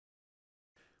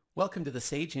Welcome to the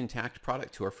Sage Intacct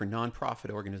product tour for nonprofit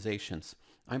organizations.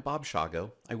 I'm Bob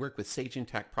Shago. I work with Sage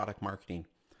Intacct Product Marketing,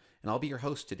 and I'll be your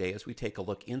host today as we take a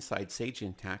look inside Sage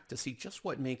Intacct to see just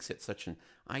what makes it such an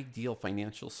ideal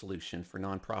financial solution for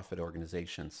nonprofit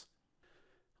organizations.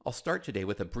 I'll start today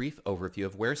with a brief overview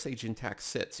of where Sage Intacct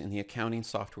sits in the accounting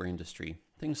software industry.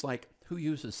 Things like who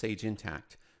uses Sage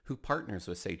Intacct, who partners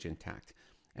with Sage Intacct,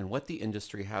 and what the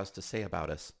industry has to say about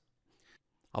us.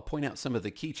 I'll point out some of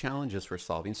the key challenges we're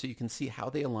solving so you can see how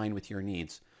they align with your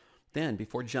needs. Then,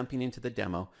 before jumping into the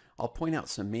demo, I'll point out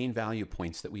some main value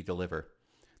points that we deliver.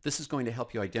 This is going to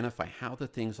help you identify how the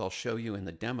things I'll show you in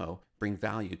the demo bring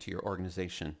value to your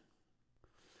organization.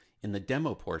 In the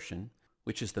demo portion,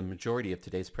 which is the majority of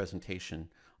today's presentation,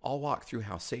 I'll walk through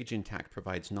how Sage Intacct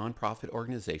provides nonprofit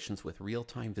organizations with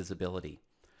real-time visibility,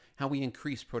 how we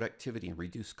increase productivity and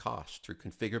reduce costs through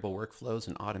configurable workflows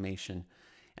and automation,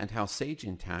 and how Sage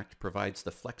Intacct provides the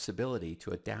flexibility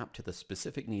to adapt to the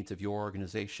specific needs of your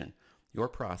organization, your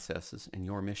processes, and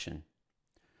your mission.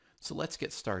 So let's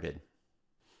get started.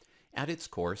 At its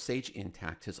core, Sage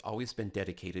Intacct has always been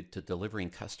dedicated to delivering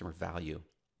customer value.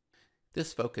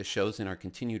 This focus shows in our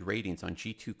continued ratings on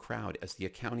G2 Crowd as the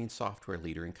accounting software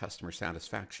leader in customer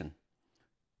satisfaction.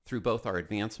 Through both our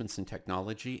advancements in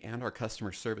technology and our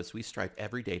customer service, we strive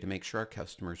every day to make sure our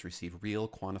customers receive real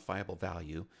quantifiable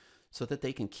value so that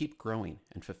they can keep growing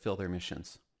and fulfill their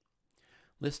missions.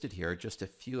 Listed here are just a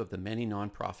few of the many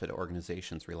nonprofit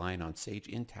organizations relying on Sage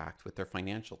Intacct with their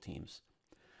financial teams.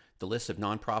 The list of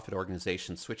nonprofit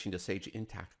organizations switching to Sage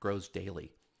Intacct grows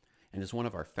daily and is one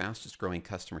of our fastest growing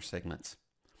customer segments.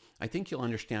 I think you'll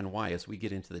understand why as we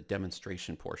get into the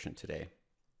demonstration portion today.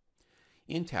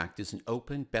 Intacct is an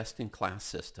open, best-in-class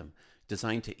system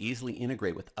designed to easily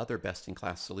integrate with other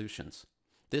best-in-class solutions.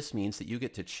 This means that you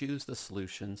get to choose the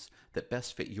solutions that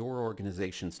best fit your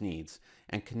organization's needs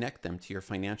and connect them to your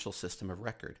financial system of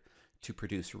record to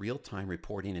produce real-time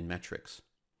reporting and metrics.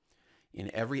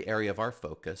 In every area of our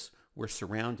focus, we're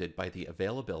surrounded by the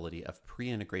availability of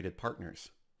pre-integrated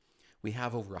partners. We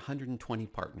have over 120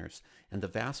 partners, and the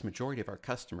vast majority of our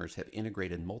customers have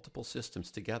integrated multiple systems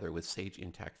together with Sage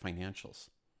Intacct Financials.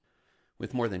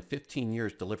 With more than 15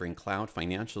 years delivering cloud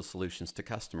financial solutions to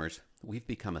customers, we've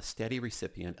become a steady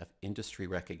recipient of industry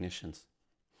recognitions.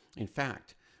 In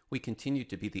fact, we continue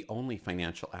to be the only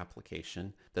financial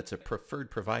application that's a preferred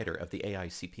provider of the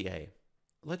AICPA.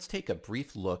 Let's take a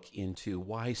brief look into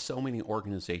why so many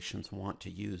organizations want to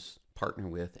use, partner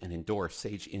with, and endorse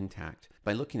Sage Intacct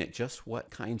by looking at just what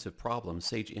kinds of problems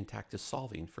Sage Intacct is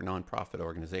solving for nonprofit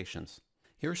organizations.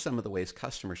 Here are some of the ways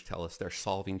customers tell us they're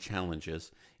solving challenges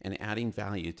and adding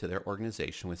value to their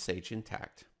organization with Sage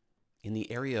Intacct. In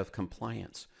the area of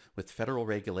compliance with federal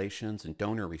regulations and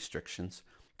donor restrictions,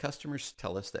 customers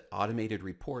tell us that automated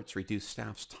reports reduce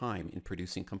staff's time in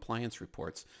producing compliance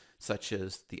reports, such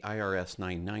as the IRS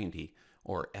 990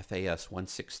 or FAS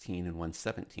 116 and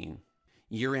 117.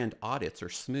 Year-end audits are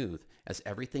smooth as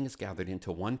everything is gathered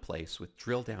into one place with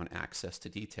drill-down access to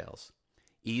details.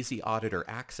 Easy auditor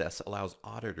access allows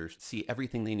auditors to see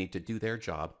everything they need to do their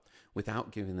job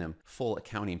without giving them full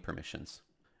accounting permissions.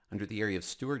 Under the area of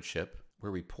stewardship,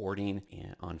 where reporting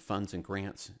on funds and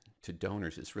grants to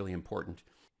donors is really important,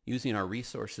 using our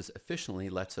resources efficiently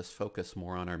lets us focus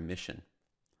more on our mission.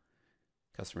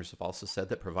 Customers have also said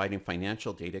that providing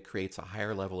financial data creates a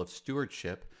higher level of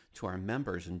stewardship to our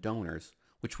members and donors,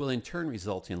 which will in turn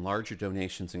result in larger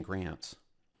donations and grants.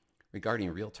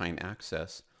 Regarding real-time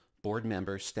access, board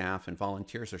members, staff, and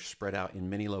volunteers are spread out in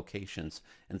many locations,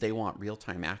 and they want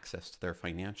real-time access to their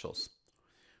financials.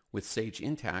 With Sage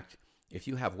Intacct, if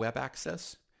you have web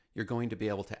access, you're going to be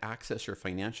able to access your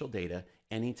financial data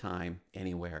anytime,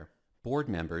 anywhere. Board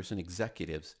members and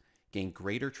executives gain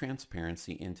greater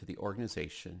transparency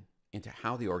into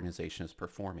how the organization is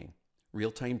performing.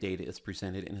 Real-time data is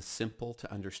presented in a simple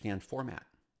to understand format.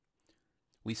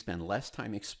 We spend less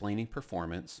time explaining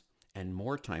performance and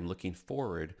more time looking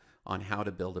forward on how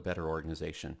to build a better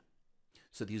organization.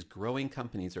 So these growing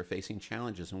companies are facing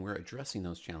challenges, and we're addressing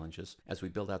those challenges as we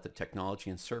build out the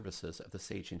technology and services of the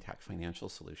Sage Intacct financial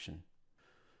solution.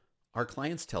 Our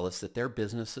clients tell us that their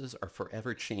businesses are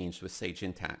forever changed with Sage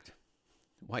Intacct.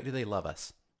 Why do they love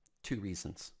us? 2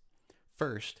 reasons.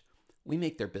 First, we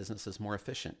make their businesses more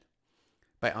efficient.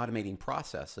 By automating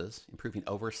processes, improving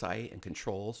oversight and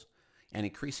controls, and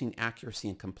increasing accuracy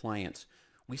and compliance,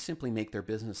 we simply make their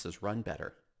businesses run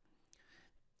better.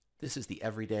 This is the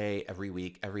everyday, every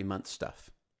week, every month stuff.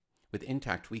 With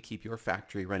Intacct, we keep your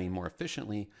factory running more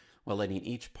efficiently while letting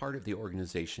each part of the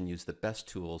organization use the best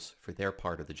tools for their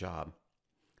part of the job.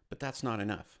 But that's not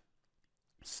enough.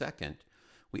 Second,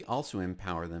 we also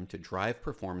empower them to drive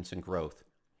performance and growth.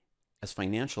 As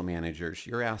financial managers,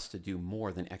 you're asked to do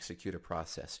more than execute a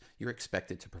process. You're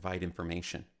expected to provide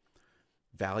information,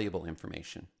 valuable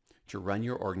information, to run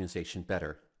your organization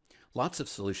better. Lots of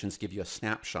solutions give you a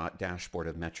snapshot dashboard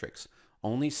of metrics.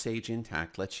 Only Sage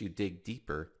Intacct lets you dig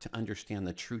deeper to understand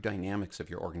the true dynamics of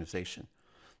your organization.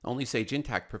 Only Sage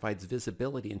Intacct provides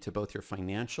visibility into both your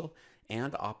financial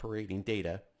and operating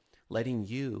data, letting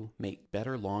you make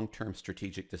better long-term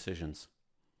strategic decisions.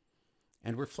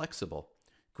 And we're flexible.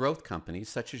 Growth companies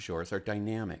such as yours are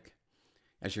dynamic.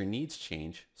 As your needs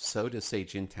change, so does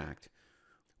Sage Intacct.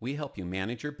 We help you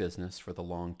manage your business for the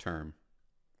long term.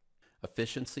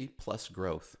 Efficiency plus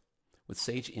growth. With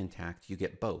Sage Intacct, you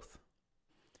get both.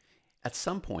 At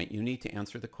some point, you need to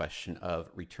answer the question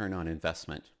of return on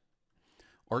investment.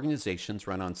 Organizations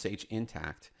run on Sage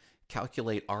Intacct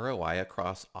calculate ROI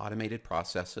across automated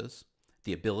processes,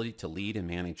 the ability to lead and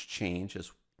manage change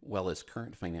as well as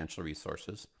current financial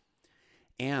resources,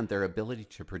 and their ability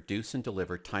to produce and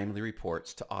deliver timely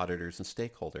reports to auditors and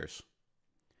stakeholders.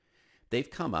 They've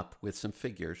come up with some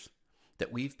figures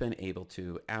that we've been able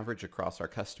to average across our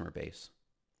customer base.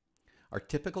 Our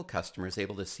typical customer is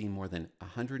able to see more than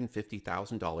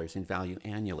 $150,000 in value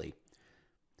annually.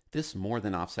 This more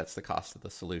than offsets the cost of the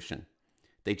solution.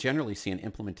 They generally see an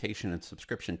implementation and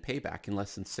subscription payback in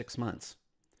less than 6 months.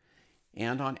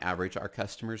 And on average, our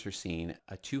customers are seeing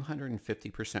a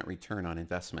 250% return on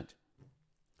investment.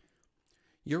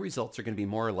 Your results are going to be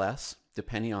more or less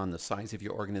depending on the size of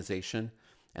your organization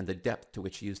and the depth to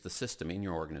which you use the system in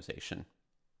your organization.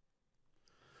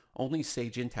 Only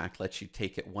Sage Intacct lets you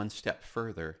take it one step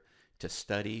further to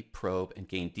study, probe, and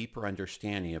gain deeper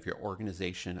understanding of your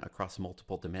organization across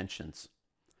multiple dimensions.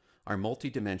 Our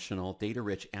multidimensional,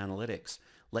 data-rich analytics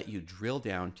let you drill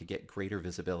down to get greater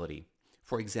visibility.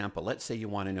 For example, let's say you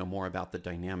want to know more about the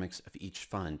dynamics of each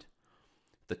fund.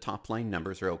 The top-line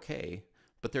numbers are okay,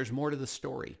 but there's more to the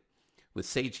story. With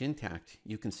Sage Intacct,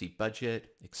 you can see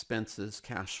budget, expenses,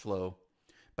 cash flow,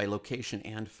 by location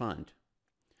and fund.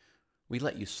 We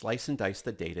let you slice and dice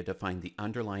the data to find the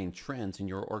underlying trends in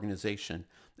your organization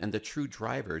and the true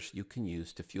drivers you can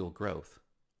use to fuel growth.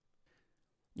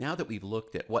 Now that we've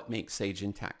looked at what makes Sage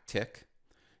Intacct tick,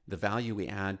 the value we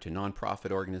add to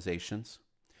nonprofit organizations,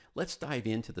 let's dive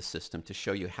into the system to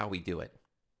show you how we do it.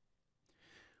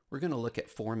 We're going to look at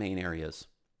 4 main areas: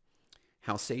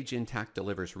 how Sage Intacct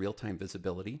delivers real-time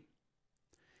visibility,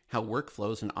 how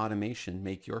workflows and automation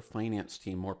make your finance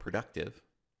team more productive,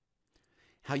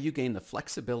 how you gain the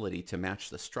flexibility to match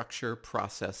the structure,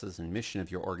 processes, and mission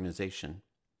of your organization,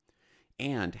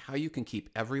 and how you can keep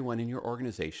everyone in your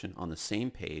organization on the same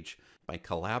page by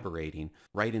collaborating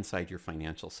right inside your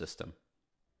financial system.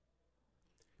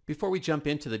 Before we jump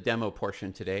into the demo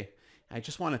portion today, I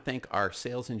just want to thank our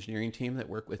sales engineering team that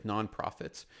work with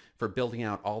nonprofits for building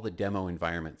out all the demo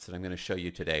environments that I'm going to show you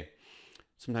today.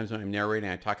 Sometimes when I'm narrating,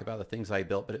 I talk about the things I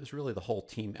built, but it was really the whole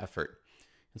team effort.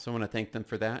 And so I want to thank them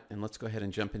for that, and let's go ahead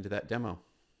and jump into that demo.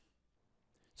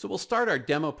 So we'll start our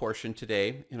demo portion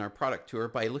today in our product tour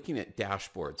by looking at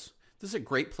dashboards. This is a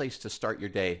great place to start your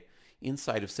day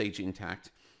inside of Sage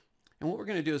Intacct. And what we're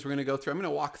going to do is I'm going to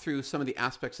walk through some of the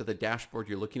aspects of the dashboard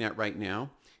you're looking at right now,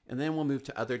 and then we'll move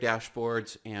to other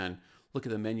dashboards and look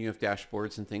at the menu of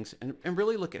dashboards and things, and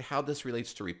really look at how this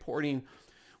relates to reporting.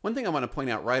 One thing I want to point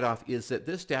out right off is that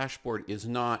this dashboard is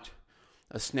not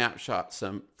a snapshot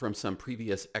from some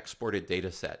previous exported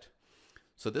data set.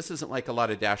 So this isn't like a lot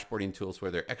of dashboarding tools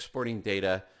where they're exporting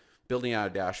data, building out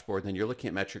a dashboard, and then you're looking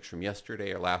at metrics from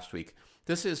yesterday or last week.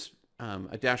 This is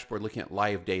a dashboard looking at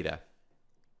live data.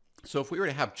 So if we were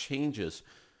to have changes,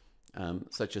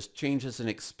 such as changes in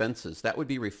expenses, that would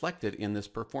be reflected in this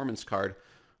performance card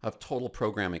of total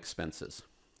program expenses.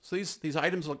 So these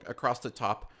items across the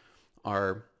top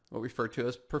are what we refer to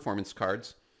as performance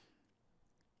cards.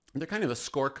 They're kind of a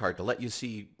scorecard to let you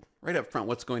see right up front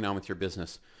what's going on with your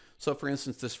business. So for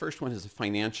instance, this first one is a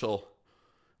financial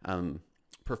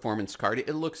performance card.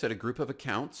 It looks at a group of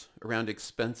accounts around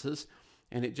expenses,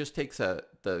 and it just takes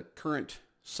the current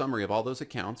summary of all those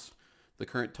accounts, the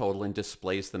current total, and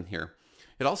displays them here.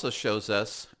 It also shows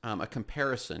us a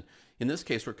comparison. In this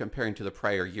case, we're comparing to the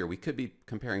prior year. We could be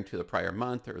comparing to the prior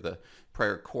month or the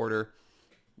prior quarter.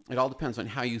 It all depends on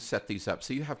how you set these up.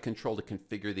 So you have control to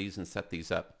configure these and set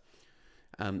these up.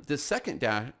 The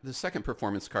second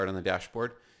performance card on the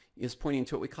dashboard is pointing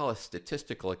to what we call a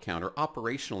statistical account or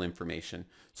operational information.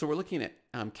 So we're looking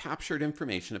at captured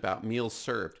information about meals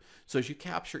served. So as you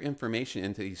capture information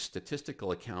into these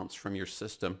statistical accounts from your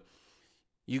system,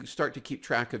 you start to keep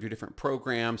track of your different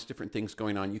programs, different things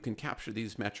going on. You can capture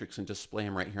these metrics and display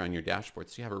them right here on your dashboard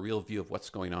so you have a real view of what's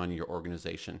going on in your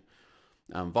organization.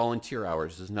 Volunteer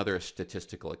hours is another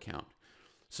statistical account.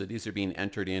 So these are being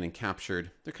entered in and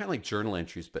captured. They're kind of like journal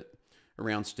entries, but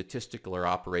around statistical or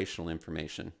operational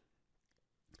information.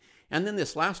 And then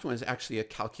this last one is actually a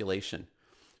calculation.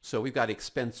 So we've got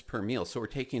expense per meal. So we're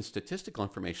taking statistical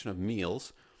information of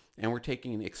meals, and we're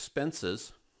taking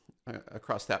expenses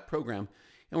across that program,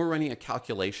 and we're running a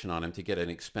calculation on them to get an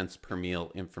expense per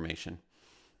meal information.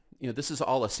 This is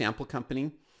all a sample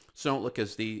company, so don't look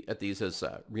at these as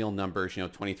real numbers.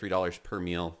 $23 per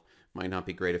meal might not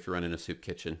be great if you're running a soup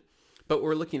kitchen. But what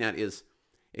we're looking at is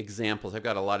examples. I've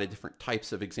got a lot of different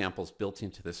types of examples built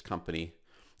into this company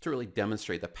to really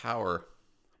demonstrate the power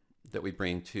that we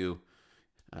bring to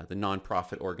the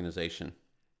nonprofit organization.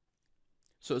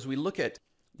 So as we look at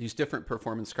these different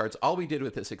performance cards, all we did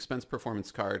with this expense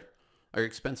performance card, or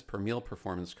expense per meal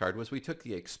performance card, was we took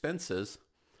the expenses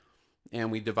and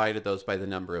we divided those by the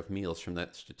number of meals from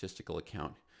that statistical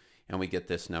account, and we get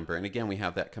this number. And again, we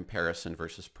have that comparison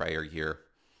versus prior year.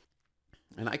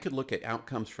 And I could look at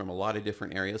outcomes from a lot of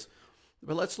different areas,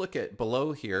 but let's look at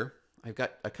below here. I've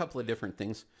got a couple of different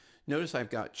things. Notice I've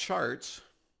got charts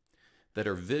that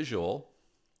are visual,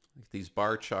 like these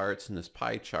bar charts and this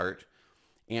pie chart.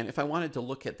 And if I wanted to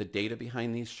look at the data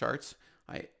behind these charts,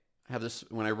 I have this,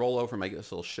 when I roll over them, I get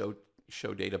this little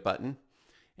show data button,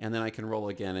 and then I can roll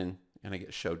again and I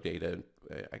get show data,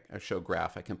 I show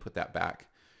graph. I can put that back.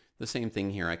 The same thing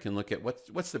here. I can look at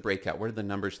what's the breakout. What are the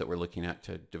numbers that we're looking at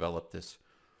to develop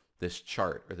this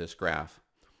chart or this graph?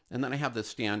 And then I have the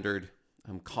standard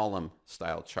column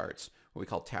style charts, what we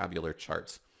call tabular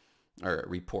charts or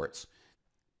reports.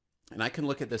 And I can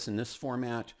look at this in this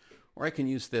format, or I can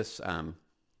use this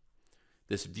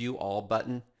this view all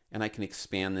button, and I can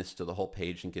expand this to the whole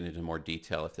page and get into more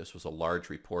detail if this was a large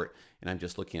report and I'm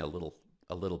just looking at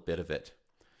a little bit of it.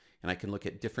 And I can look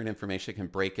at different information. I can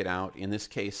break it out. In this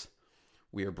case,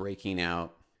 we are breaking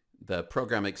out the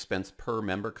program expense per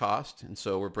member cost. And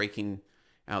so we're breaking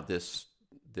out this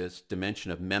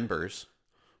dimension of members,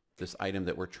 this item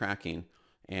that we're tracking,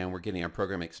 and we're getting our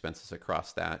program expenses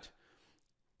across that.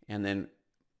 And then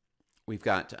we've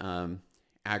got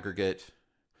aggregate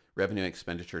revenue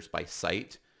expenditures by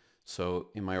site. So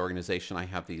in my organization, I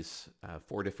have these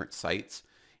 4 different sites,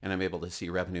 and I'm able to see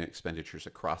revenue expenditures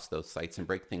across those sites and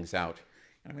break things out.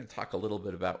 And I'm going to talk a little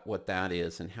bit about what that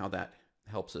is and how that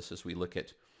helps us as we look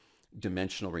at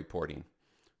dimensional reporting.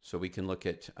 So we can look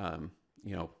at,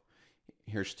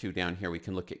 here's 2 down here. We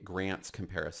can look at grants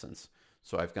comparisons.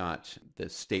 So I've got the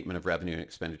statement of revenue and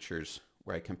expenditures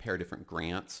where I compare different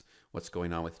grants, what's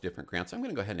going on with different grants. I'm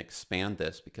going to go ahead and expand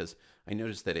this because I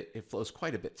noticed that it flows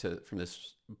quite a bit from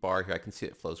this bar here. I can see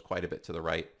it flows quite a bit to the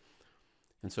right.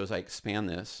 And so as I expand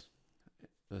this,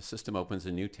 the system opens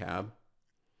a new tab.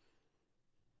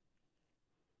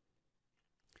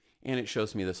 And it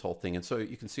shows me this whole thing. And so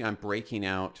you can see I'm breaking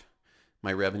out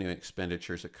my revenue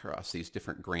expenditures across these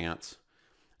different grants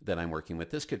that I'm working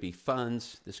with. This could be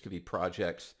funds, this could be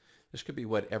projects, this could be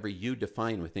whatever you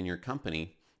define within your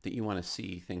company that you want to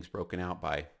see things broken out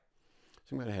by.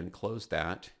 So I'm going to go ahead and close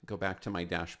that, go back to my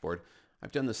dashboard.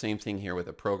 I've done the same thing here with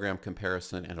a program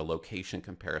comparison and a location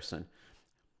comparison.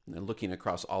 And then looking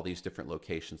across all these different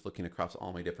locations, looking across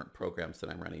all my different programs that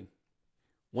I'm running.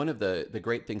 One of the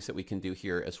great things that we can do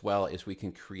here as well is we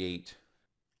can create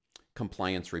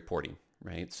compliance reporting,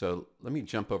 right? So let me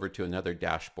jump over to another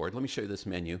dashboard. Let me show you this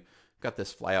menu. I've got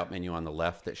this flyout menu on the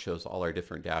left that shows all our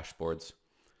different dashboards.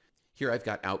 Here I've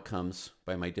got outcomes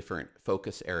by my different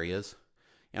focus areas.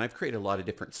 And I've created a lot of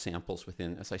different samples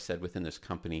within, as I said, within this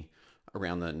company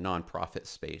around the nonprofit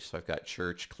space. So I've got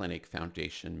church, clinic,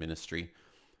 foundation, ministry.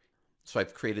 So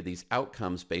I've created these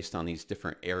outcomes based on these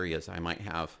different areas. I might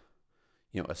have,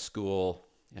 a school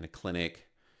and a clinic,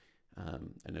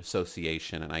 an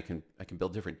association, and I can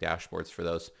build different dashboards for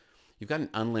those. You've got an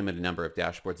unlimited number of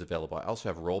dashboards available. I also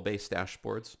have role-based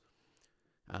dashboards.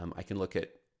 I can look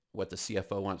at what the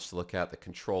CFO wants to look at, the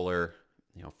controller,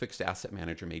 fixed asset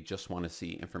manager may just want to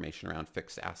see information around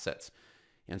fixed assets.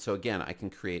 And so again, I can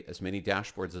create as many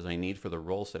dashboards as I need for the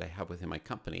roles that I have within my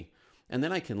company. And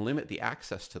then I can limit the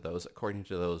access to those according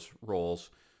to those roles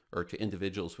or to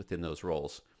individuals within those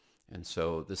roles. And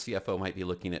so the CFO might be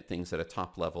looking at things at a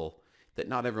top level that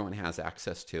not everyone has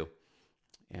access to.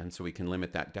 And so we can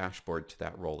limit that dashboard to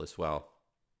that role as well.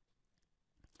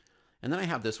 And then I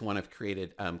have this one I've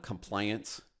created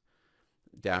compliance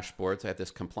dashboards. I have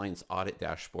this compliance audit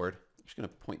dashboard. I'm just going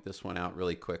to point this one out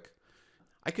really quick.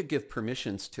 I could give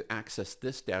permissions to access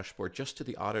this dashboard just to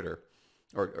the auditor,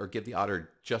 or give the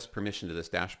auditor just permission to this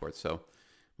dashboard. So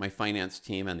my finance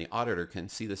team and the auditor can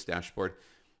see this dashboard,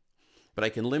 but I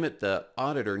can limit the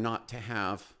auditor not to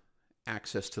have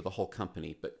access to the whole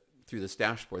company. But through this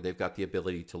dashboard, they've got the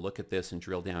ability to look at this and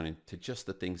drill down into just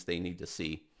the things they need to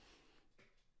see.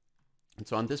 And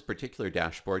so on this particular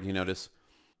dashboard, you notice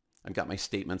I've got my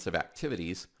statements of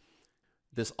activities.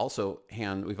 We've also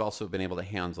been able to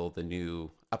handle the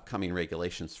new upcoming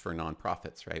regulations for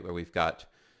nonprofits, right? Where we've got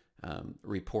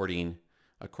reporting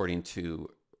according to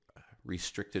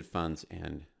restricted funds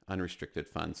and unrestricted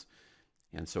funds.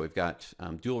 And so we've got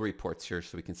dual reports here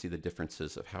so we can see the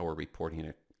differences of how we're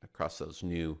reporting across those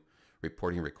new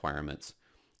reporting requirements.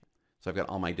 So I've got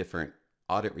all my different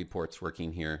audit reports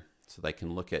working here so that I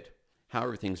can look at how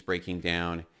everything's breaking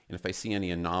down. And if I see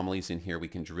any anomalies in here, we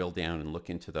can drill down and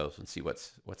look into those and see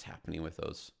what's happening with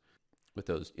those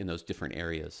in those different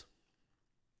areas.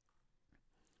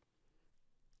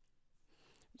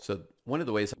 So one of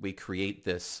the ways that we create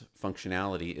this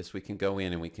functionality is we can go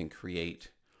in and we can create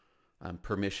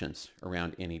permissions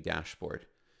around any dashboard.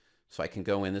 So I can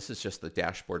go in, this is just the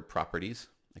dashboard properties.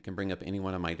 I can bring up any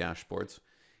one of my dashboards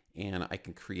and I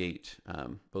can create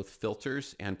both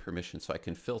filters and permissions. So I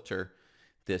can filter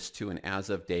this to an as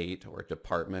of date or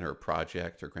department or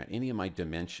project or grant, any of my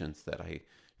dimensions that I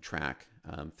track,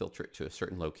 filter it to a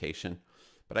certain location.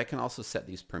 But I can also set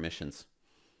these permissions.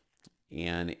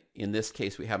 And in this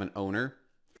case, we have an owner.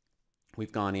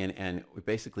 We've gone in and we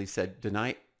basically said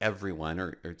deny everyone,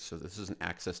 or so this isn't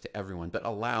access to everyone, but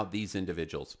allow these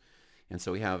individuals. And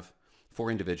so we have 4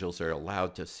 individuals that are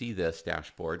allowed to see this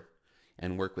dashboard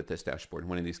and work with this dashboard.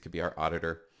 One of these could be our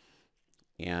auditor.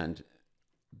 And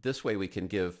this way we can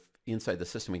give, inside the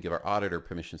system, we give our auditor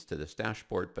permissions to this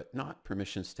dashboard, but not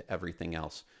permissions to everything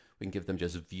else. We can give them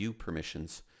just view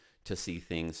permissions to see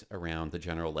things around the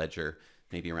general ledger,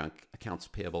 maybe around accounts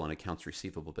payable and accounts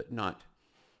receivable, but not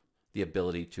the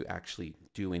ability to actually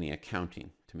do any accounting,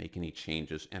 to make any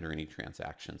changes, enter any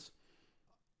transactions.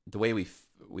 The way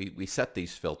we set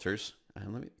these filters,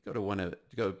 and let me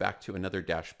go back to another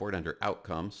dashboard under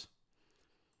outcomes,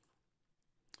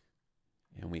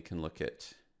 and we can look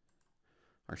at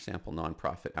our sample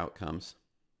nonprofit outcomes.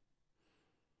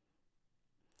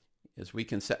 Is we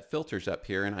can set filters up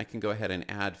here, and I can go ahead and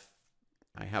add,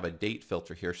 I have a date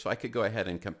filter here, so I could go ahead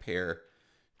and compare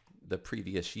the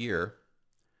previous year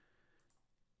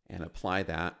and apply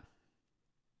that.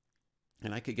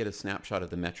 And I could get a snapshot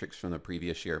of the metrics from the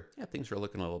previous year. Yeah, things are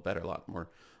looking a little better, a lot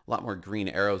more green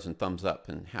arrows and thumbs up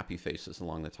and happy faces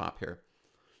along the top here.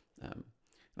 And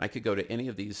I could go to any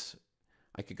of these.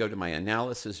 I could go to my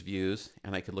analysis views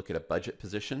and I could look at a budget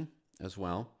position as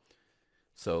well.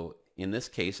 So in this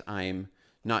case, I'm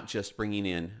not just bringing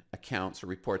in accounts or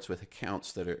reports with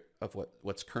accounts that are of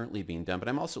what's currently being done, but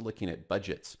I'm also looking at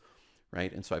budgets,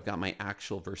 right? And so I've got my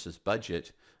actual versus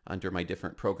budget under my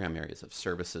different program areas of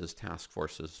services, task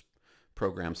forces,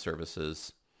 program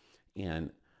services,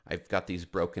 and I've got these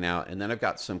broken out, and then I've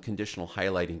got some conditional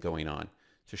highlighting going on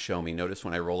to show me. Notice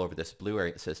when I roll over this blue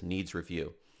area, it says needs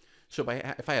review. So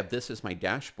if I have this as my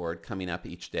dashboard coming up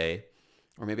each day,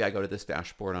 or maybe I go to this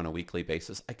dashboard on a weekly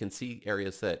basis, I can see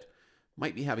areas that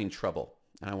might be having trouble,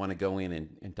 and I want to go in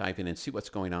and dive in and see what's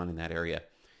going on in that area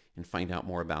and find out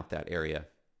more about that area.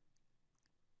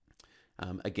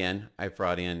 Again, I've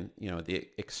brought in, the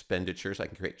expenditures. I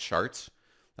can create charts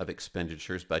of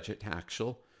expenditures, budget to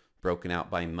actual, broken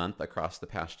out by month across the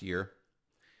past year.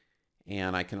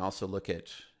 And I can also look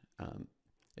at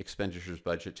expenditures,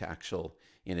 budget to actual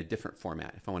in a different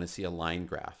format if I want to see a line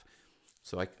graph.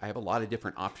 So I have a lot of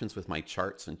different options with my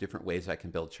charts and different ways I can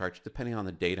build charts depending on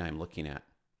the data I'm looking at.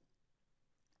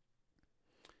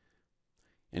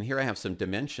 And here I have some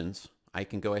dimensions. I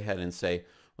can go ahead and say,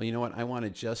 well, you know what? I want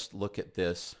to just look at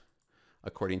this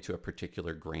according to a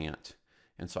particular grant.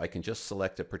 And so I can just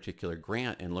select a particular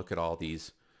grant and look at all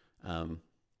these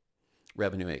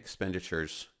revenue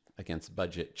expenditures against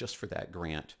budget just for that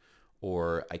grant.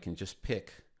 Or I can just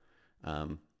pick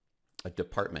a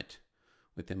department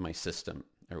within my system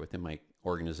or within my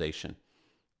organization.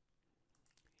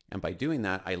 And by doing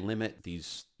that, I limit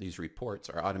these reports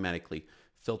are automatically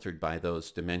filtered by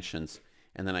those dimensions,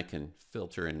 and then I can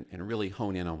filter and really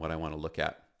hone in on what I want to look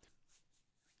at.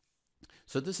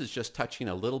 So this is just touching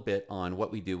a little bit on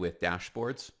what we do with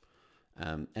dashboards.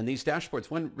 And these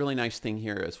dashboards, one really nice thing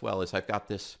here as well is I've got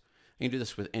this, I can do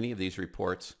this with any of these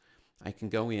reports. I can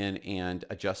go in and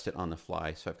adjust it on the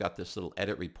fly. So I've got this little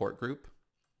edit report group,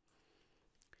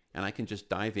 and I can just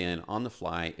dive in on the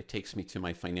fly. It takes me to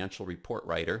my financial report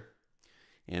writer.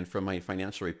 And from my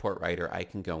financial report writer, I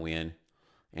can go in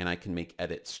and I can make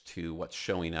edits to what's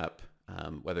showing up,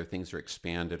 whether things are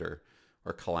expanded or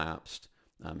collapsed,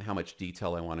 how much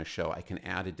detail I want to show. I can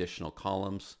add additional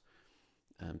columns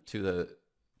to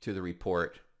the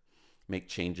report, make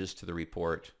changes to the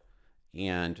report,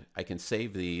 and I can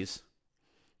save these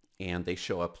and they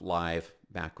show up live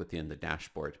back within the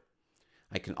dashboard.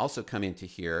 I can also come into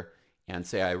here and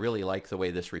say I really like the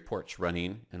way this report's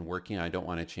running and working. I don't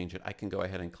want to change it. I can go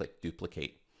ahead and click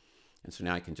duplicate. And so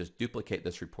now I can just duplicate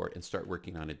this report and start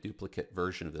working on a duplicate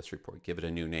version of this report, give it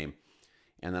a new name.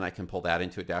 And then I can pull that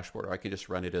into a dashboard, or I can just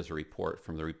run it as a report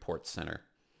from the report center.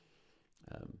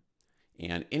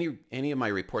 And any of my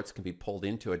reports can be pulled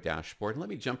into a dashboard. And let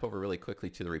me jump over really quickly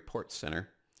to the report center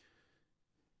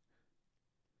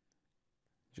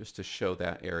just to show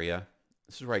that area.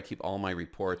 This is where I keep all my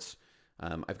reports.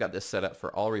 I've got this set up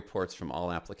for all reports from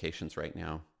all applications right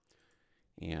now.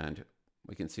 And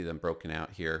we can see them broken out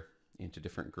here into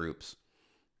different groups.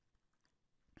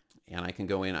 And I can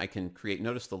go in, I can create,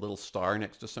 notice the little star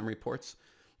next to some reports.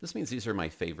 This means these are my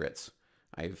favorites.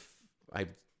 I've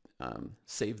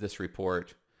saved this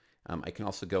report. I can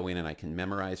also go in and I can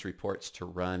memorize reports to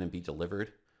run and be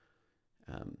delivered.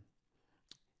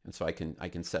 And so I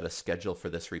can set a schedule for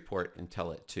this report and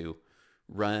tell it to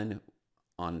run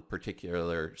on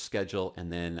particular schedule,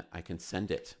 and then I can send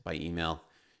it by email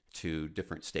to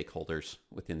different stakeholders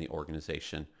within the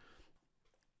organization.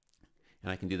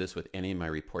 And I can do this with any of my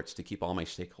reports to keep all my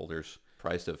stakeholders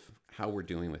apprised of how we're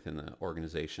doing within the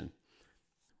organization.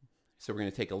 So we're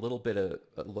going to take a little bit of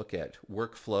a look at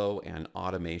workflow and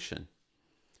automation.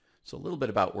 So a little bit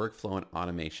about workflow and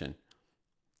automation.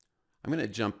 I'm going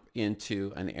to jump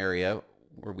into an area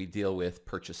where we deal with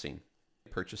purchasing.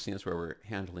 Purchasing is where we're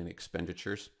handling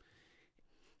expenditures.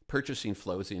 Purchasing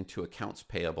flows into accounts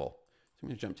payable. So I'm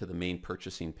going to jump to the main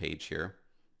purchasing page here.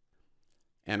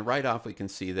 And right off we can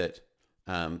see that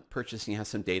purchasing has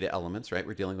some data elements, right?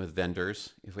 We're dealing with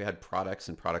vendors. If we had products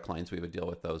and product lines, we would deal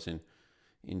with those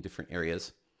in different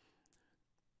areas.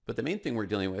 But the main thing we're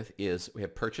dealing with is we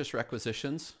have purchase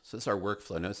requisitions. So this is our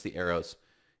workflow. Notice the arrows.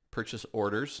 Purchase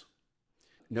orders.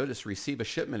 Notice receive a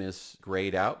shipment is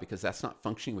grayed out because that's not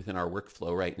functioning within our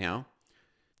workflow right now.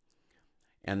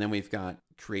 And then we've got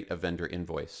create a vendor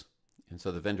invoice. And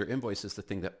so the vendor invoice is the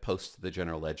thing that posts to the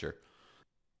general ledger.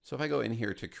 So if I go in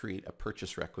here to create a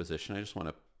purchase requisition,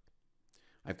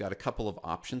 I've got a couple of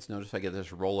options. Notice I get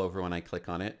this rollover when I click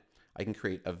on it. I can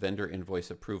create a vendor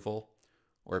invoice approval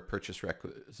or a purchase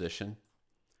requisition.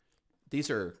 These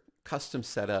are custom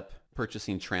setup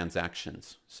purchasing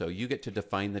transactions. So you get to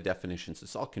define the definitions.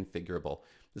 It's all configurable.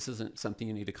 This isn't something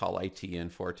you need to call IT in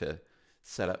for to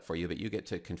set up for you, but you get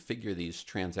to configure these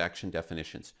transaction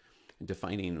definitions,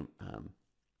 defining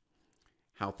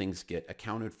how things get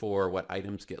accounted for, what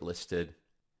items get listed.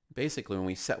 Basically, when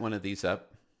we set one of these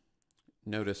up,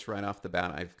 notice right off the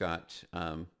bat, I've got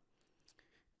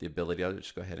the ability, I'll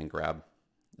just go ahead and grab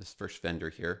this first vendor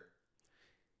here,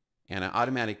 and I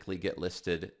automatically get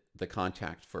listed the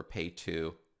contact for pay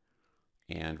to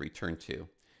and return to.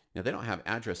 Now they don't have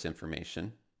address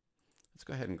information. Let's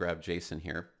go ahead and grab Jason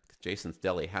here. Jason's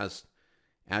Deli has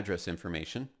address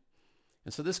information.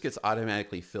 And so this gets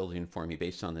automatically filled in for me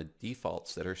based on the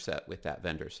defaults that are set with that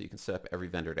vendor. So you can set up every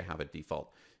vendor to have a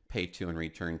default pay to and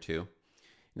return to.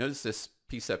 Notice this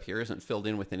piece up here isn't filled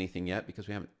in with anything yet because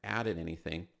we haven't added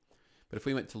anything. But if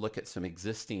we went to look at some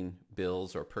existing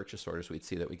bills or purchase orders, we'd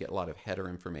see that we get a lot of header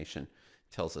information,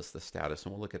 tells us the status.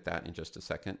 And we'll look at that in just a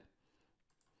second.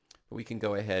 But we can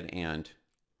go ahead and,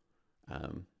 I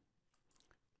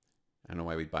don't know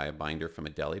why we'd buy a binder from a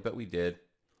deli, but we did.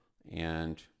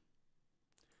 And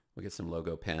we'll get some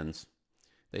logo pens.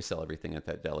 They sell everything at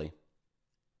that deli.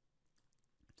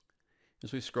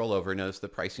 As we scroll over, notice the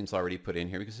pricing's already put in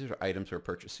here because these are items we're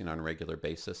purchasing on a regular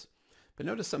basis. But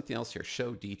notice something else here,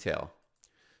 show detail.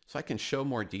 So I can show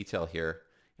more detail here,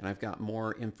 and I've got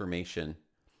more information.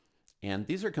 And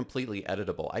these are completely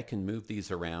editable. I can move these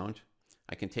around.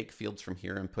 I can take fields from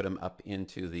here and put them up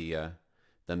into the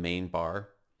main bar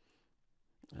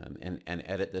and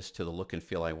edit this to the look and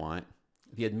feel I want.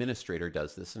 The administrator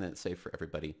does this, and it's safe for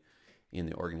everybody in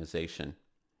the organization.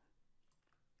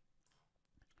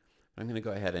 I'm going to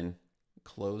go ahead and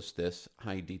close this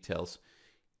hide details.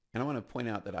 And I want to point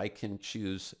out that I can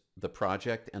choose the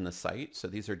project and the site. So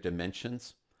these are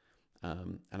dimensions.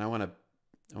 And I want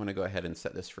to go ahead and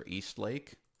set this for East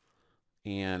Lake.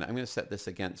 And I'm going to set this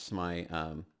against my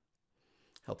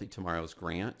Healthy Tomorrows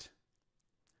grant.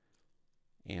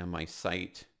 And my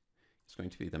site is going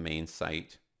to be the main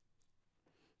site.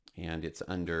 And it's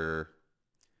under,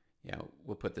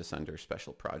 we'll put this under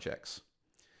special projects.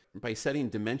 By setting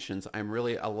dimensions, I'm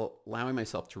really allowing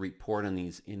myself to report on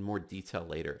these in more detail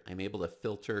later. I'm able to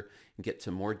filter and get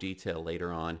to more detail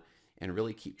later on and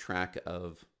really keep track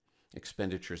of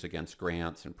expenditures against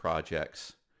grants and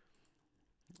projects.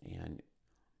 And,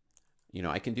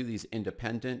 I can do these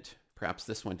independent Perhaps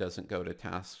this one doesn't go to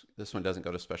tasks. This one doesn't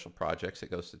go to special projects. It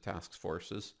goes to task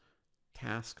forces.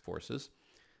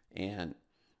 And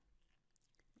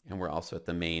we're also at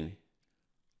the main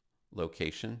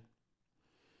location.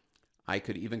 I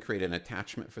could even create an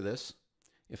attachment for this.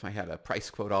 If I had a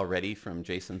price quote already from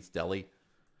Jason's Deli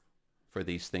for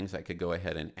these things, I could go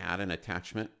ahead and add an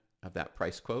attachment of that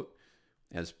price quote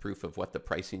as proof of what the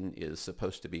pricing is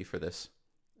supposed to be for this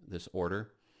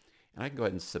order. And I can go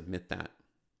ahead and submit that.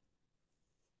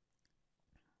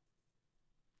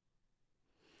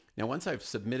 Now, once I've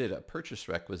submitted a purchase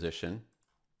requisition,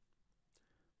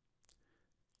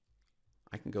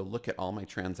 I can go look at all my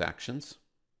transactions.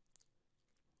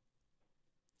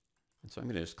 And so I'm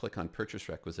going to just click on purchase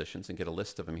requisitions and get a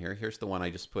list of them here. Here's the one I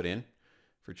just put in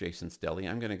for Jason's Deli.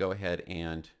 I'm going to go ahead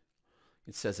and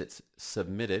it says it's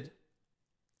submitted.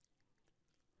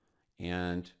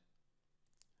 And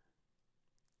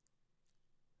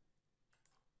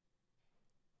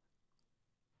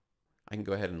I can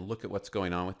go ahead and look at what's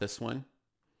going on with this one.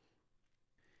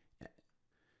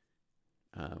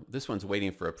 This one's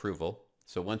waiting for approval.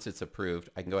 So once it's approved,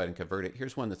 I can go ahead and convert it.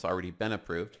 Here's one that's already been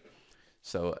approved.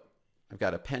 So I've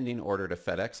got a pending order to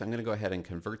FedEx. I'm going to go ahead and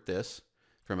convert this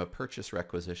from a purchase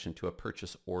requisition to a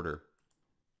purchase order.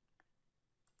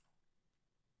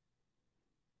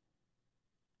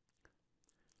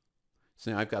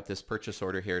 So now I've got this purchase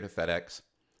order here to FedEx,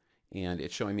 and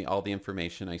it's showing me all the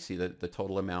information. I see the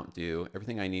total amount due.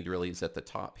 Everything I need really is at the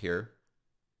top here.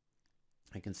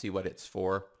 I can see what it's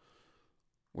for,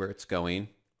 where it's going,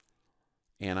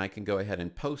 and I can go ahead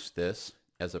and post this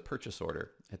as a purchase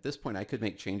order. At this point, I could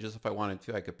make changes if I wanted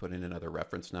to. I could put in another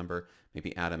reference number,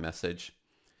 maybe add a message.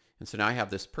 And so now I have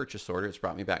this purchase order. It's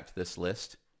brought me back to this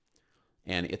list,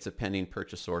 and it's a pending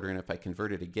purchase order. And if I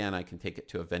convert it again, I can take it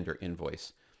to a vendor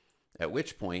invoice, at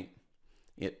which point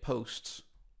it posts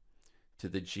to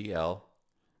the GL,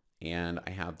 and I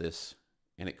have this,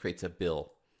 and it creates a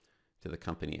bill to the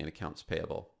company in accounts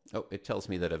payable. Oh, it tells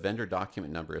me that a vendor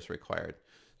document number is required.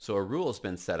 So a rule has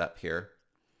been set up here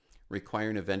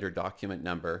requiring a vendor document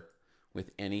number with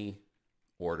any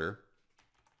order.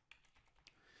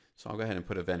 So I'll go ahead and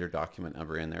put a vendor document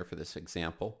number in there for this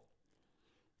example.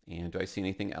 And do I see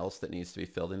anything else that needs to be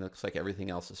filled in? It looks like everything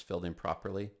else is filled in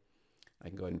properly. I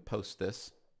can go ahead and post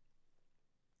this.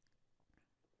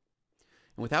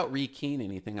 And without rekeying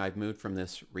anything, I've moved from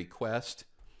this request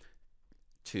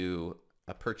to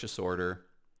a purchase order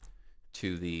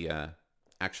to the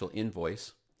actual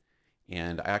invoice.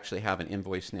 And I actually have an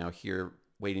invoice now here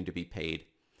waiting to be paid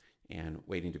and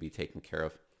waiting to be taken care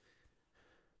of.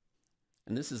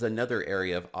 And this is another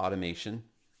area of automation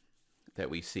that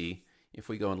we see. If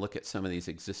we go and look at some of these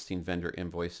existing vendor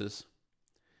invoices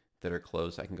that are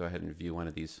closed, I can go ahead and view one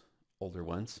of these older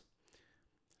ones.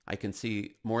 I can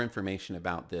see more information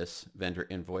about this vendor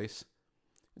invoice: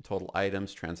 total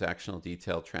items, transactional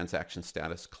detail, transaction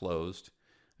status, closed.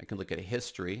 I can look at a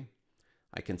history.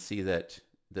 I can see that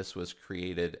this was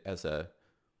created as a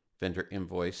vendor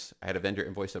invoice. I had a vendor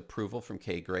invoice approval from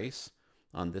K Grace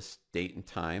on this date and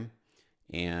time,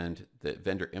 and the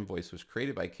vendor invoice was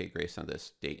created by K Grace on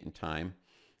this date and time.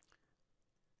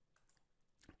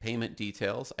 Payment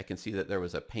details. I can see that there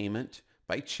was a payment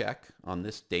by check on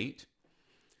this date.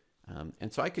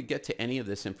 And so I could get to any of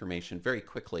this information very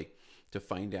quickly to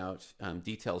find out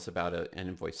details about an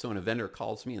invoice. So when a vendor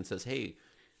calls me and says, hey,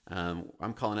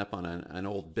 I'm calling up on an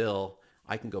old bill,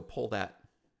 I can go pull that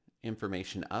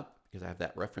information up because I have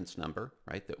that reference number,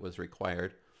 right, that was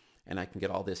required. And I can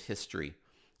get all this history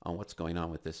on what's going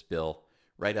on with this bill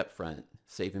right up front,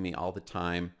 saving me all the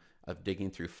time of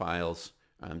digging through files,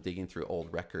 digging through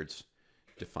old records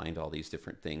to find all these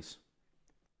different things.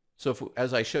 So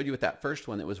as I showed you with that first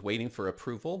one that was waiting for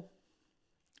approval,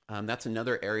 that's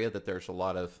another area that there's a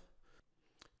lot of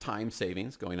time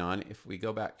savings going on. If we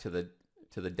go back to the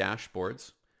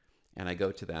dashboards and I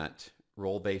go to that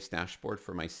role-based dashboard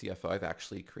for my CFO, I've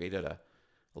actually created a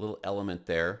little element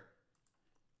there.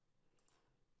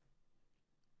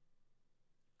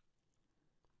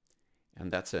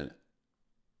 And that's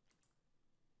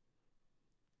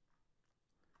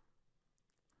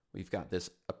we've got this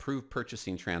approved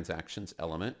purchasing transactions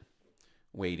element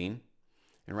waiting.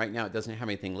 And right now it doesn't have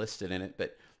anything listed in it,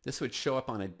 but this would show up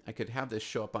on I could have this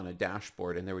show up on a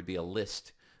dashboard, and there would be a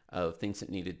list of things that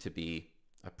needed to be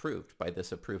approved by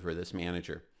this approver, this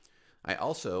manager. I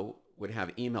also would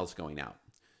have emails going out.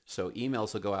 So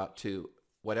emails will go out to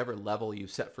whatever level you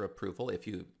set for approval.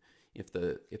 If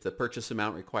the purchase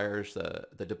amount requires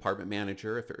the department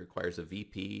manager, if it requires a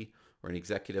VP or an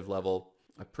executive level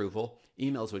approval,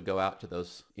 emails would go out to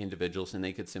those individuals, and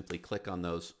they could simply click on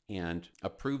those and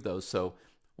approve those. So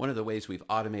one of the ways we've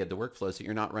automated the workflow is that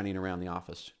you're not running around the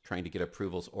office trying to get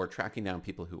approvals or tracking down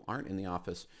people who aren't in the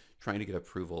office trying to get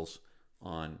approvals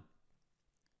on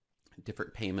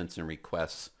different payments and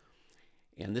requests.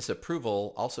 And this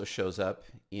approval also shows up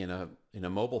in a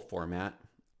mobile format.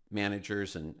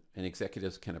 Managers and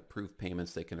executives can approve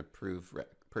payments. They can approve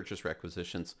purchase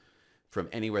requisitions from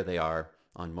anywhere they are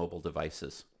on mobile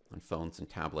devices, on phones and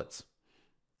tablets.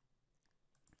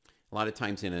 A lot of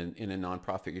times in a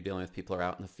nonprofit, you're dealing with people who are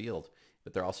out in the field,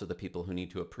 but they're also the people who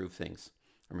need to approve things.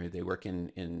 Or maybe they work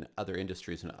in other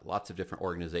industries and lots of different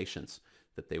organizations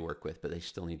that they work with, but they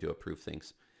still need to approve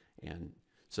things. And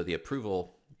so the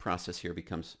approval process here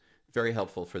becomes very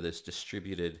helpful for this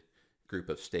distributed group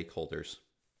of stakeholders.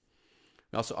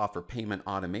 We also offer payment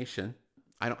automation.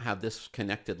 I don't have this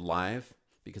connected live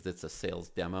because it's a sales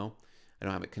demo. I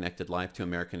don't have it connected live to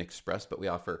American Express, but we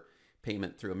offer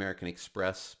payment through American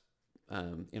Express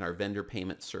in our vendor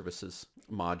payment services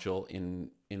module,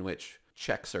 in which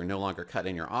checks are no longer cut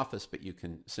in your office, but you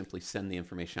can simply send the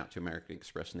information out to American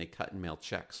Express and they cut and mail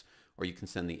checks. Or you can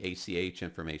send the ACH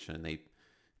information and they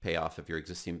pay off of your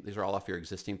existing, these are all off your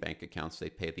existing bank accounts. They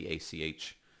pay the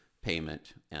ACH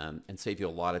payment and save you a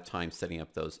lot of time setting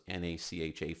up those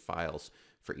NACHA files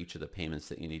for each of the payments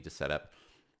that you need to set up.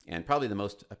 And probably the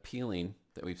most appealing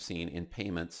that we've seen in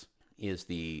payments is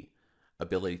the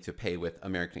ability to pay with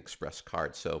American Express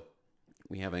cards. So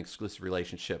we have an exclusive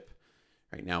relationship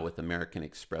right now with American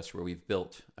Express where we've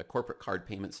built a corporate card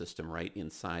payment system right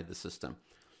inside the system.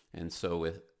 And so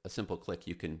with a simple click,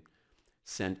 you can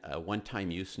send a one-time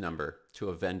use number to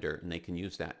a vendor and they can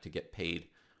use that to get paid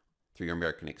through your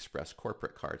American Express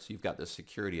corporate card. So you've got the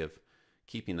security of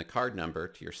keeping the card number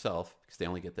to yourself because they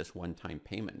only get this one-time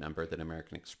payment number that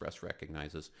American Express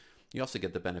recognizes. You also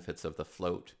get the benefits of the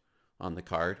float on the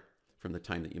card from the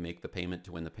time that you make the payment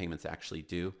to when the payment's actually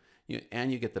due.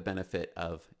 And you get the benefit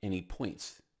of any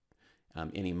points,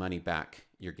 any money back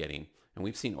you're getting. And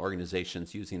we've seen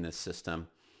organizations using this system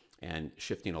and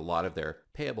shifting a lot of their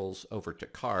payables over to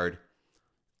card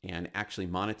and actually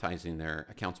monetizing their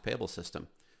accounts payable system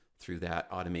through that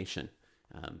automation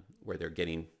where they're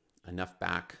getting enough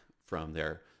back from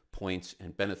their points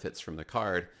and benefits from the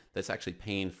card that's actually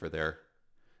paying for their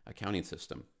accounting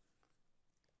system.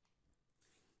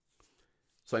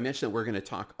 So I mentioned that we're going to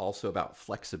talk also about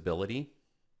flexibility.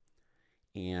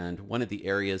 And one of the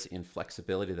areas in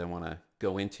flexibility that I want to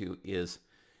go into is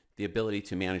the ability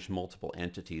to manage multiple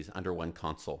entities under one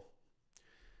console.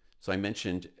 So I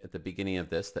mentioned at the beginning of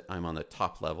this that I'm on the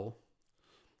top level.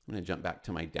 I'm going to jump back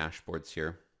to my dashboards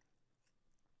here.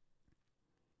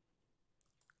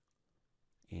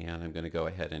 And I'm going to go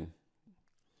ahead and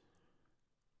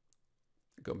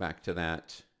go back to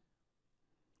that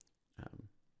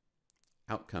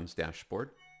outcomes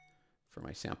dashboard for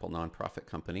my sample nonprofit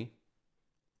company.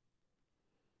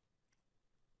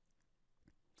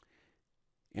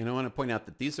 And I want to point out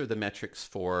that these are the metrics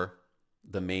for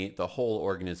the whole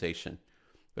organization.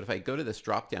 But if I go to this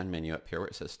drop-down menu up here where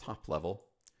it says top level,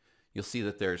 you'll see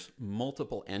that there's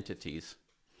multiple entities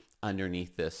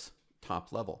underneath this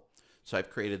top level. So I've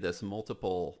created these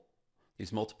multiple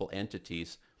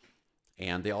entities,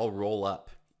 and they all roll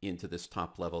up into this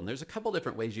top level. And there's a couple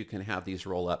different ways you can have these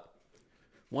roll up.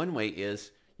 One way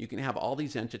is you can have all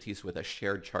these entities with a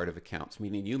shared chart of accounts,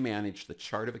 meaning you manage the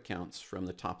chart of accounts from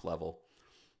the top level,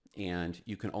 and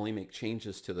you can only make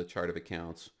changes to the chart of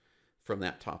accounts from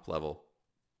that top level.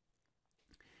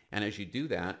 And as you do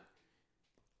that,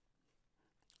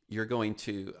 you're going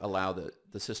to allow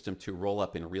the system to roll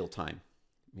up in real time,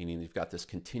 meaning you've got this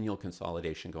continual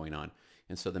consolidation going on.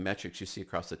 And so the metrics you see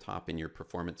across the top in your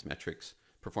performance metrics,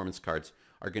 performance cards,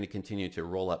 are going to continue to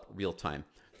roll up real time.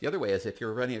 The other way is if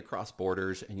you're running across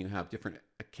borders and you have different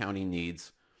accounting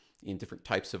needs in different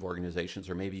types of organizations,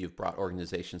 or maybe you've brought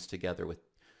organizations together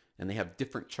and they have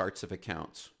different charts of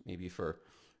accounts, maybe for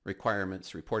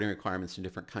requirements, reporting requirements in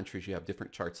different countries, you have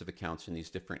different charts of accounts in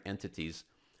these different entities.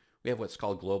 We have what's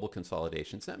called global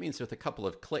consolidations. That means with a couple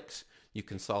of clicks, you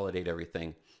consolidate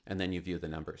everything and then you view the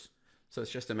numbers. So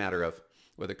it's just a matter of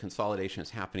whether consolidation is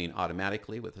happening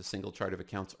automatically with a single chart of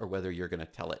accounts or whether you're going to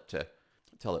tell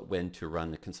it when to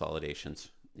run the consolidations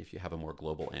if you have a more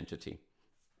global entity.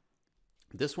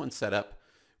 This one's set up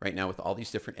right now with all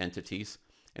these different entities.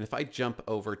 And if I jump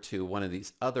over to one of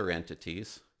these other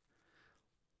entities,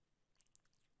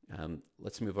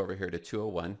 let's move over here to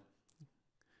 201,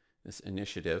 this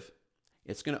initiative.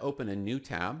 It's going to open a new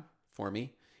tab for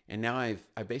me. And now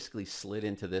I basically slid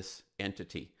into this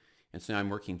entity. And so now I'm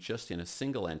working just in a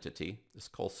single entity, this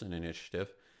Colson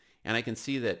initiative. And I can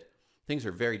see that things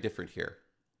are very different here,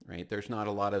 right? There's not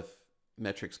a lot of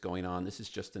metrics going on. This is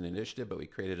just an initiative, but we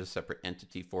created a separate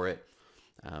entity for it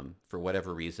for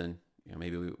whatever reason.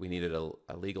 Maybe we needed a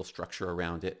legal structure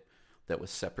around it that was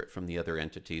separate from the other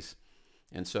entities.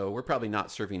 And so we're probably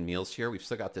not serving meals here. We've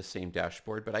still got this same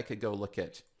dashboard, but I could go look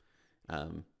at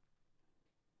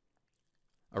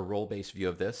a role-based view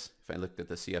of this. If I looked at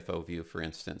the CFO view, for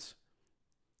instance,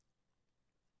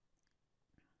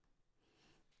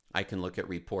 I can look at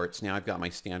reports. Now I've got my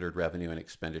standard revenue and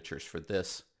expenditures for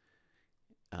this,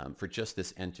 for just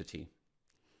this entity.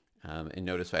 And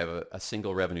notice I have a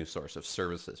single revenue source of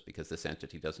services because this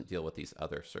entity doesn't deal with these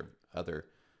other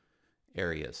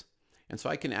areas. And so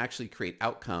I can actually create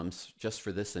outcomes just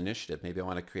for this initiative. Maybe I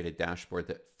want to create a dashboard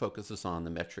that focuses on the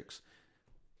metrics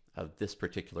of this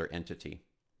particular entity.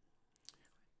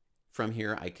 From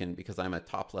here, I can, because I'm a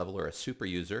top level or a super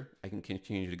user, I can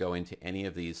continue to go into any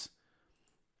of these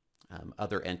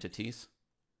other entities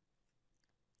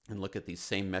and look at these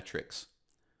same metrics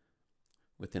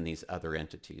within these other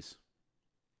entities.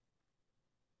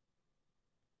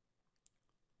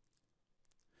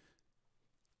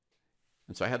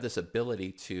 And so I have this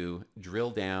ability to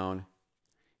drill down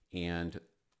and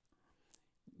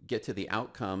get to the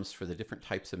outcomes for the different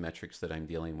types of metrics that I'm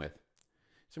dealing with.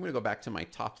 So I'm going to go back to my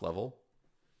top level.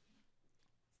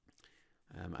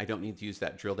 I don't need to use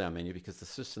that drill down menu because the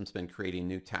system's been creating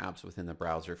new tabs within the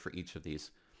browser for each of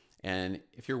these. And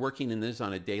if you're working in this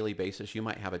on a daily basis, you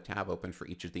might have a tab open for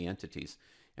each of the entities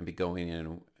and be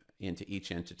going into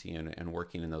each entity and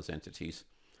working in those entities.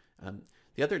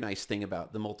 The other nice thing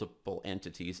about the multiple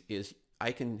entities is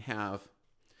I can have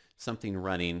something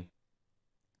running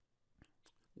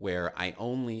where I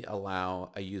only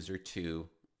allow a user to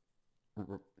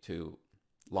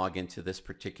log into this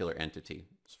particular entity.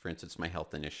 For instance, my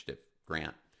health initiative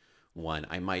grant one.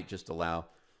 I might just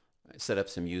set up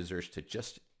some users to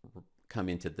just come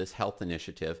into this health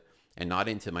initiative and not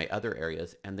into my other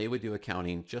areas, and they would do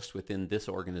accounting just within this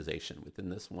organization, within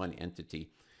this one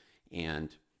entity, and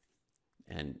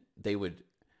they would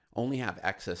only have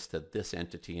access to this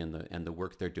entity and the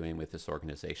work they're doing with this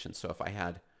organization. So if I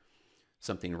had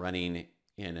something running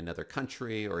in another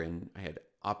country, or I had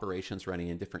operations running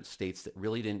in different states that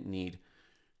really didn't need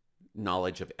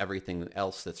knowledge of everything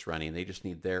else that's running, they just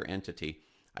need their entity,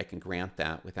 I can grant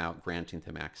that without granting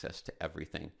them access to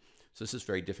everything. So this is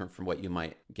very different from what you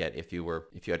might get if you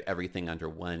had everything under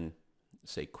one,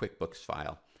 say, QuickBooks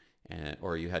file,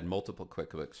 or you had multiple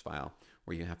QuickBooks file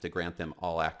where you have to grant them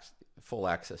full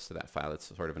access to that file.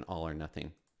 It's sort of an all or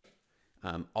nothing.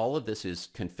 All of this is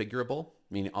configurable,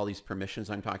 meaning all these permissions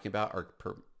I'm talking about are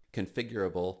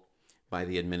configurable by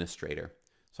the administrator.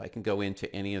 So I can go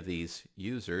into any of these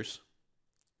users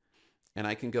and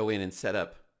I can go in and set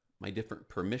up my different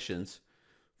permissions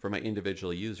for my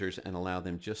individual users and allow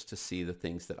them just to see the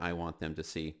things that I want them to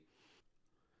see.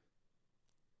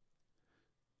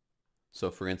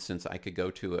 So for instance, I could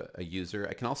go to a user.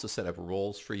 I can also set up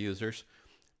roles for users,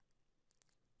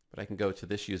 but I can go to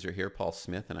this user here, Paul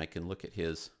Smith, and I can look at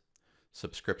his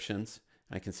subscriptions.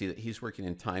 I can see that he's working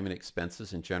in time and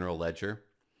expenses and general ledger.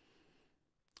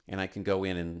 And I can go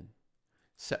in and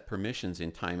set permissions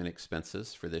in time and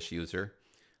expenses for this user.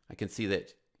 I can see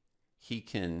that he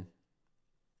can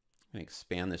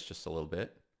expand this just a little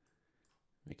bit,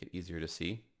 make it easier to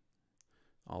see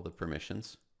all the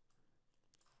permissions.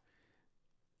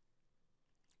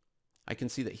 I can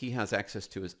see that he has access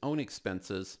to his own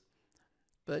expenses,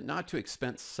 but not to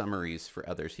expense summaries for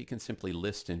others. He can simply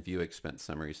list and view expense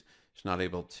summaries. He's not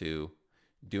able to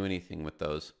do anything with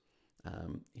those.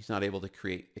 He's not able to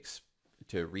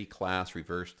reclass,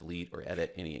 reverse, delete, or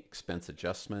edit any expense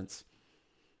adjustments.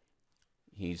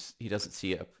 He doesn't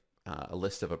see a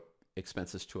list of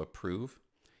expenses to approve.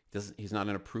 He's not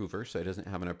an approver, so he doesn't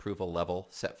have an approval level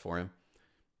set for him.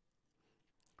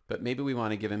 But maybe we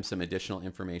want to give him some additional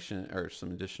information or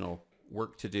some additional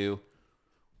work to do.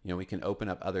 We can open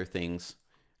up other things.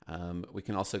 We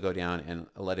can also go down and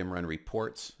let him run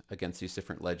reports against these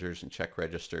different ledgers and check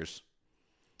registers.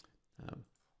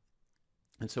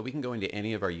 And so we can go into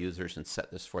any of our users and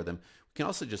set this for them. We can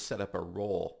also just set up a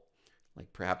role.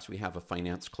 Like perhaps we have a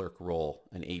finance clerk role,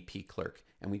 an AP clerk,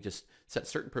 and we just set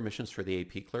certain permissions for the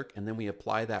AP clerk, and then we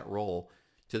apply that role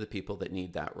to the people that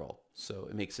need that role. So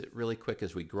it makes it really quick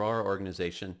as we grow our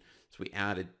organization. So we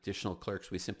add additional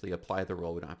clerks, we simply apply the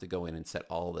role. We don't have to go in and set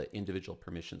all the individual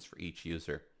permissions for each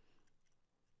user.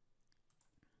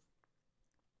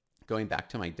 Going back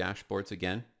to my dashboards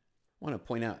again, I want to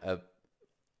point out a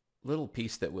little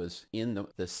piece that was in the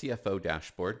CFO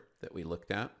dashboard that we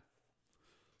looked at.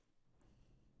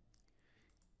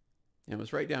 And it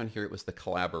was right down here. It was the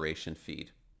collaboration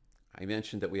feed. I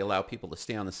mentioned that we allow people to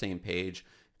stay on the same page,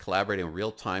 collaborate in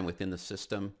real time within the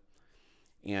system.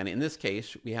 And in this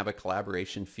case, we have a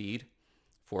collaboration feed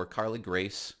for Carly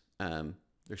Grace.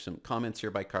 There's some comments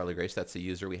here by Carly Grace. That's the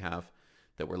user we have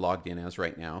that we're logged in as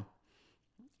right now.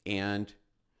 And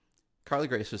Carly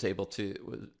Grace was able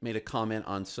to made a comment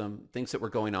on some things that were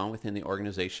going on within the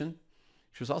organization.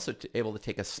 She was also able to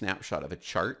take a snapshot of a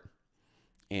chart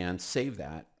and save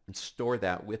that and store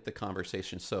that with the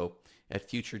conversation. So at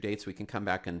future dates, we can come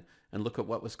back and look at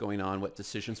what was going on, what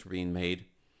decisions were being made.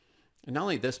 And not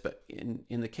only this, but in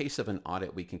the case of an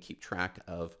audit, we can keep track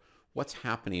of what's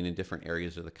happening in different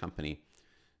areas of the company.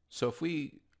 So if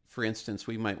we, for instance,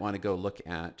 we might want to go look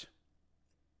at,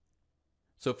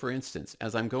 so for instance,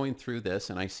 as I'm going through this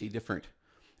and I see different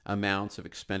amounts of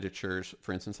expenditures,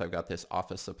 for instance, I've got this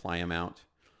office supply amount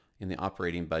in the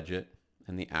operating budget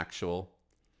and the actual,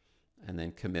 and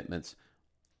then commitments.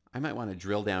 I might want to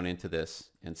drill down into this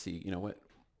and see,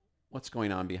 what's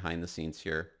going on behind the scenes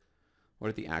here. What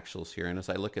are the actuals here? And as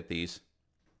I look at these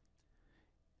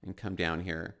and come down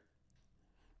here,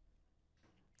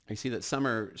 I see that some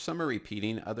are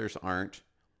repeating, others aren't.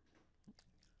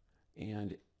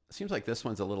 And it seems like this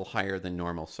one's a little higher than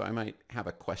normal. So I might have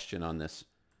a question on this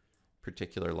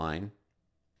particular line.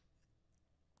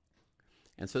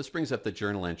 And so this brings up the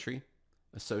journal entry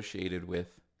associated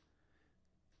with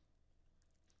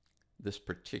this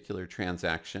particular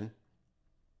transaction.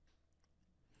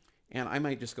 And I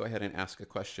might just go ahead and ask a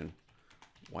question.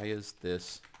 Why is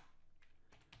this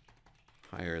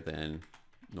higher than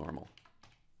normal?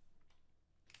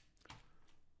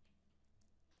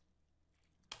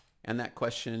 And that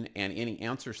question and any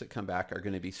answers that come back are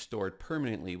going to be stored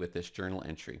permanently with this journal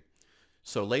entry.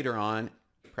 So later on,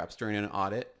 perhaps during an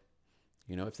audit,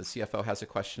 if the CFO has a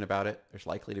question about it, there's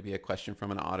likely to be a question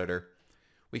from an auditor.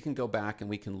 We can go back and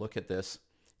we can look at this,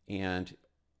 and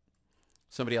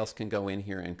somebody else can go in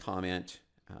here and comment.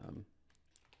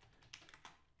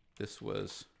 This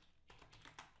was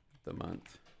the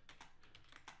month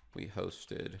we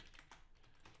hosted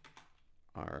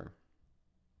our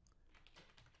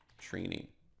training.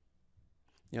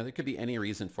 There could be any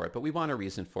reason for it, but we want a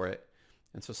reason for it.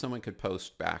 And so someone could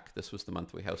post back, this was the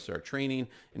month we hosted our training,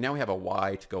 and now we have a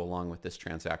why to go along with this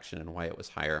transaction and why it was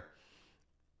higher.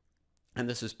 And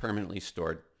this is permanently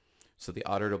stored. So the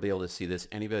auditor will be able to see this.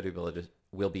 Anybody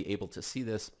will be able to see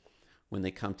this when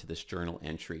they come to this journal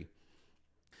entry.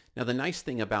 Now, the nice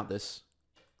thing about this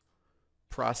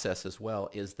process as well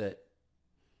is that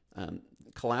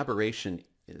collaboration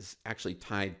is actually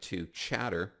tied to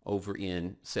Chatter over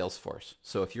in Salesforce.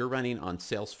 So if you're running on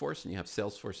Salesforce and you have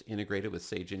Salesforce integrated with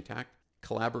Sage Intacct,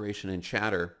 collaboration and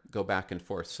Chatter go back and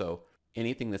forth. So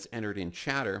anything that's entered in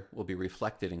Chatter will be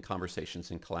reflected in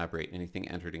Conversations and Collaborate. Anything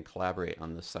entered in Collaborate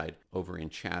on this side over in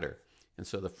Chatter. And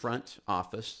so the front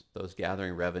office, those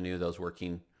gathering revenue, those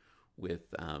working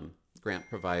with grant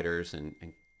providers and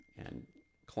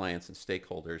clients and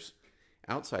stakeholders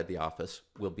outside the office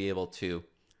will be able to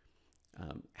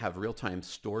have real-time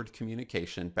stored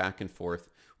communication back and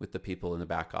forth with the people in the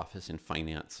back office in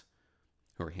finance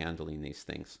who are handling these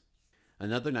things.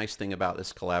 Another nice thing about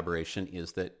this collaboration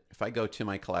is that if I go to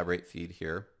my Collaborate feed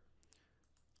here,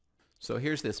 so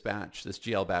here's this batch, this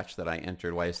GL batch that I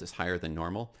entered. Why is this higher than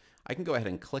normal? I can go ahead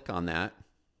and click on that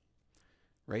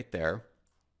right there.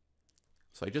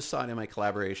 So I just saw it in my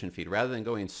collaboration feed. Rather than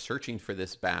going searching for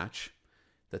this batch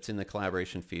that's in the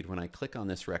collaboration feed, when I click on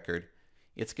this record,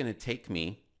 it's going to take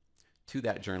me to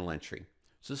that journal entry.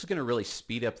 So this is going to really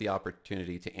speed up the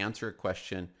opportunity to answer a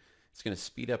question. It's going to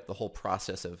speed up the whole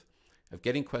process of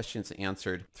getting questions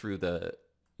answered through the,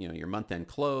 your month-end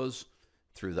close,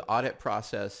 through the audit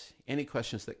process, any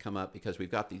questions that come up, because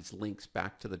we've got these links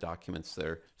back to the documents that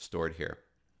are stored here.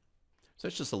 So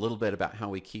it's just a little bit about how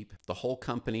we keep the whole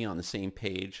company on the same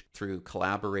page through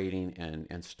collaborating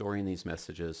and storing these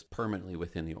messages permanently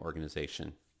within the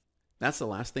organization. That's the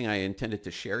last thing I intended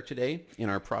to share today in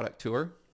our product tour.